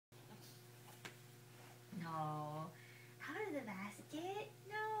basket?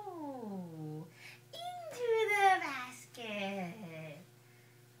 No. Into the basket.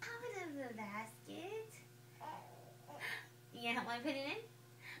 Out of the basket. You gonna help me put it in?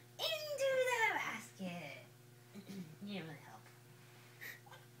 Into the basket. You didn't really help.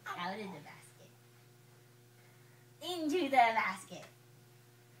 Out of the basket. Into the basket.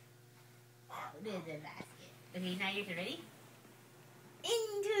 Out of the basket. Okay, now you're ready?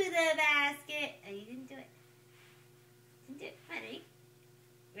 Into the basket. Oh, you didn't do it. Didn't do it. Come on, ready?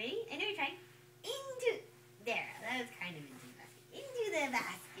 Ready? I know you're trying. Into. There. That was kind of into the basket. Into the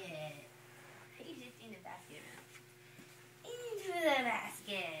basket. You're shifting the basket around. Into the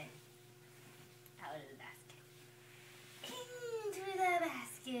basket. Out of the basket. Into the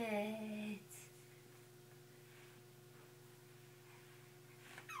basket.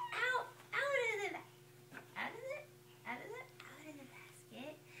 Out of the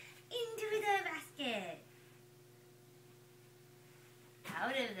basket. Into the basket.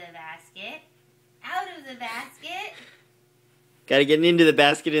 Out of the basket. Out of the basket. Gotta get into the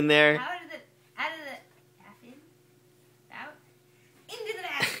basket in there. Out of the half in. Out. Into the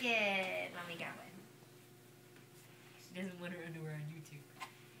basket. Mommy got one. She doesn't want her underwear on YouTube.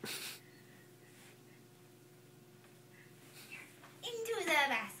 Into the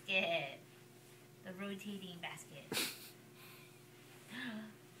basket. The rotating basket.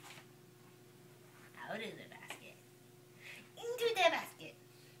 Out of the basket. Into the basket.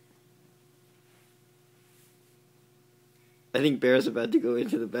 I think Bear's about to go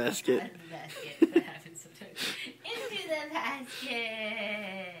into the Out basket. of the basket. That happens sometimes. Into the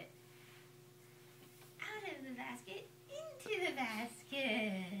basket. Out of the basket. Into the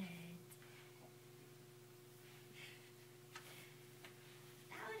basket.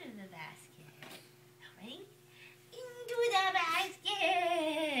 Out of the basket. Ready? Into the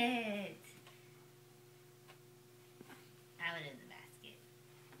basket. Out of the basket.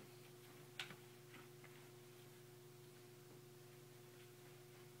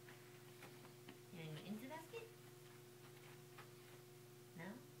 You want to go into the basket? No?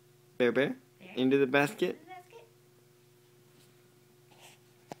 Bear? There? Into the basket? Into the basket?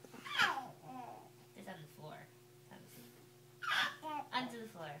 It's on the floor. It's on the floor. Onto the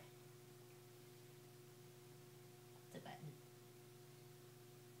floor. It's a button.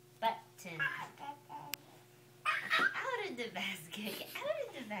 Button. Out of the basket. Out of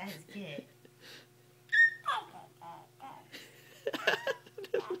the basket.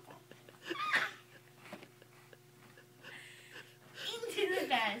 Into the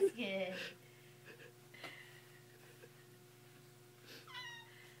basket.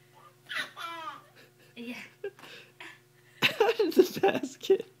 Yeah. Out of the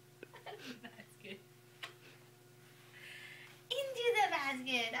basket. Out of the basket. Into the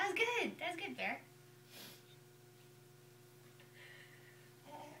basket. That was good. That was good, Bear.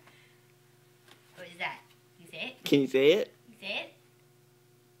 What is that? You say it? Can you say it? You say it?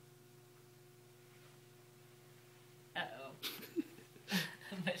 Uh-oh.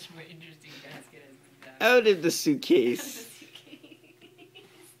 A much more interesting basket has been found. Out of the suitcase.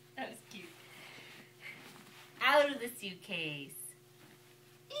 That was cute. Out of the suitcase.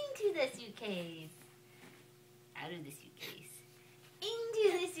 Into the suitcase. Out of the suitcase.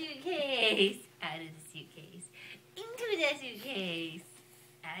 Into the suitcase. Out of the suitcase. Into the suitcase.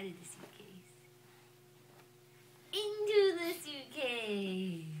 Out of the suitcase. Into the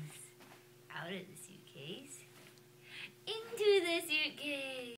suitcase. Out of the suitcase. Into the suitcase.